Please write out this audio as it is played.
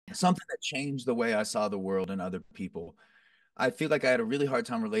something that changed the way I saw the world and other people. I feel like I had a really hard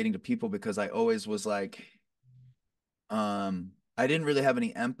time relating to people because I always was like, I didn't really have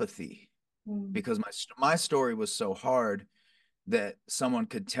any empathy Mm. because my story was so hard that someone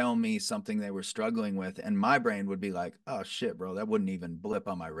could tell me something they were struggling with, and my brain would be like, "Oh shit, bro, that wouldn't even blip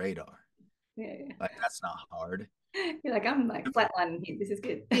on my radar. Yeah. Like that's not hard." You're like, I'm like flatlining here. This is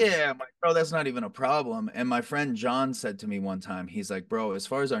good. Yeah, I'm like, bro, that's not even a problem. And my friend John said to me one time, he's like, bro, as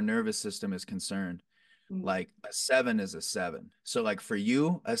far as our nervous system is concerned, Mm. like a seven is a seven. So like for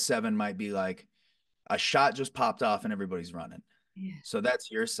you, a seven might be like a shot just popped off and everybody's running. Yeah. So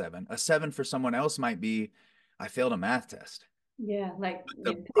that's your seven. A seven for someone else might be, I failed a math test. Yeah. Like The yeah,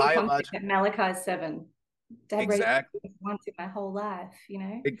 the big concept biological, that Malachi's seven. Dad raised exactly. me once in my whole life, you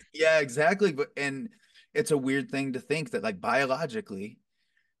know? Yeah, exactly. But and it's a weird thing to think that like biologically,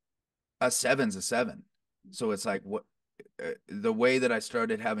 a seven's a seven. So it's like what the way that I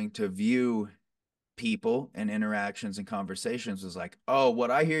started having to view people and interactions and conversations was like, oh, what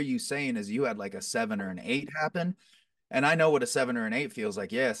I hear you saying is you had like a seven or an eight happen. And I know what a seven or an eight feels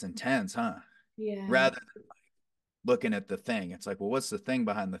like. Yeah, it's intense, huh? Yeah. Rather than looking at the thing. It's like, well, what's the thing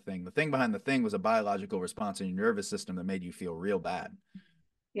behind the thing? The thing behind the thing was a biological response in your nervous system that made you feel real bad.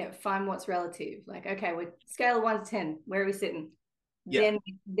 Yeah. Find what's relative. Like, okay, we're scale of 1 to 10. Where are we sitting? Yeah.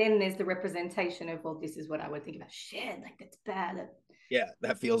 Then there's the representation of, well, this is what I would think about. Shit, like that's bad. Yeah.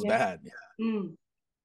 That feels Yeah. bad. Yeah. Mm.